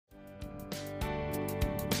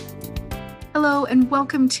Hello and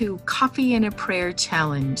welcome to Coffee and a Prayer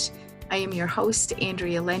Challenge. I am your host,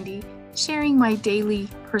 Andrea Lendy, sharing my daily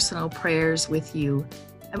personal prayers with you.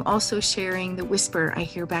 I'm also sharing the whisper I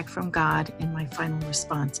hear back from God and my final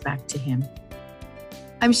response back to Him.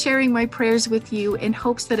 I'm sharing my prayers with you in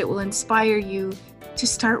hopes that it will inspire you to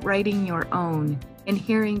start writing your own and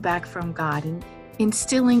hearing back from God and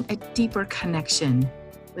instilling a deeper connection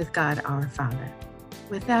with God our Father.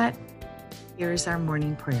 With that, here is our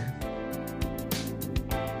morning prayer.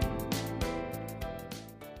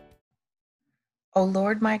 O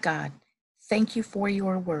Lord my God, thank you for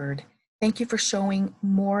your word. Thank you for showing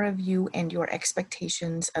more of you and your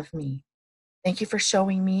expectations of me. Thank you for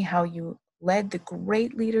showing me how you led the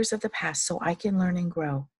great leaders of the past so I can learn and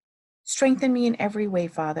grow. Strengthen me in every way,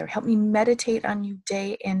 Father. Help me meditate on you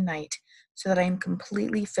day and night so that I am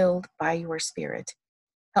completely filled by your Spirit.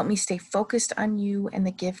 Help me stay focused on you and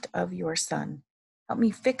the gift of your Son. Help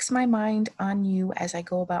me fix my mind on you as I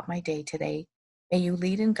go about my day today. May you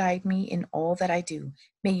lead and guide me in all that I do.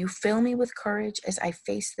 May you fill me with courage as I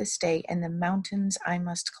face this day and the mountains I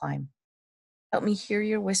must climb. Help me hear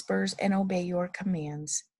your whispers and obey your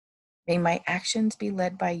commands. May my actions be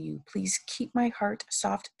led by you. Please keep my heart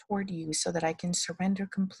soft toward you so that I can surrender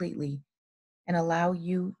completely and allow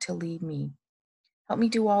you to lead me. Help me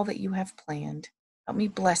do all that you have planned. Help me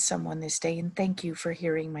bless someone this day and thank you for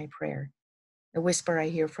hearing my prayer. The whisper I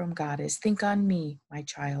hear from God is, think on me, my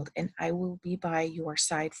child, and I will be by your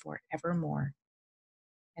side forevermore.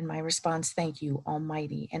 And my response, thank you,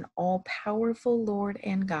 Almighty and all-powerful Lord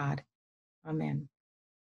and God. Amen.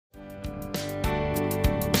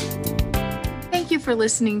 Thank you for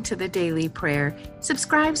listening to the Daily Prayer.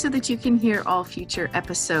 Subscribe so that you can hear all future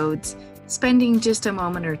episodes, spending just a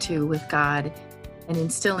moment or two with God and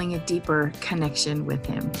instilling a deeper connection with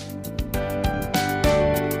Him.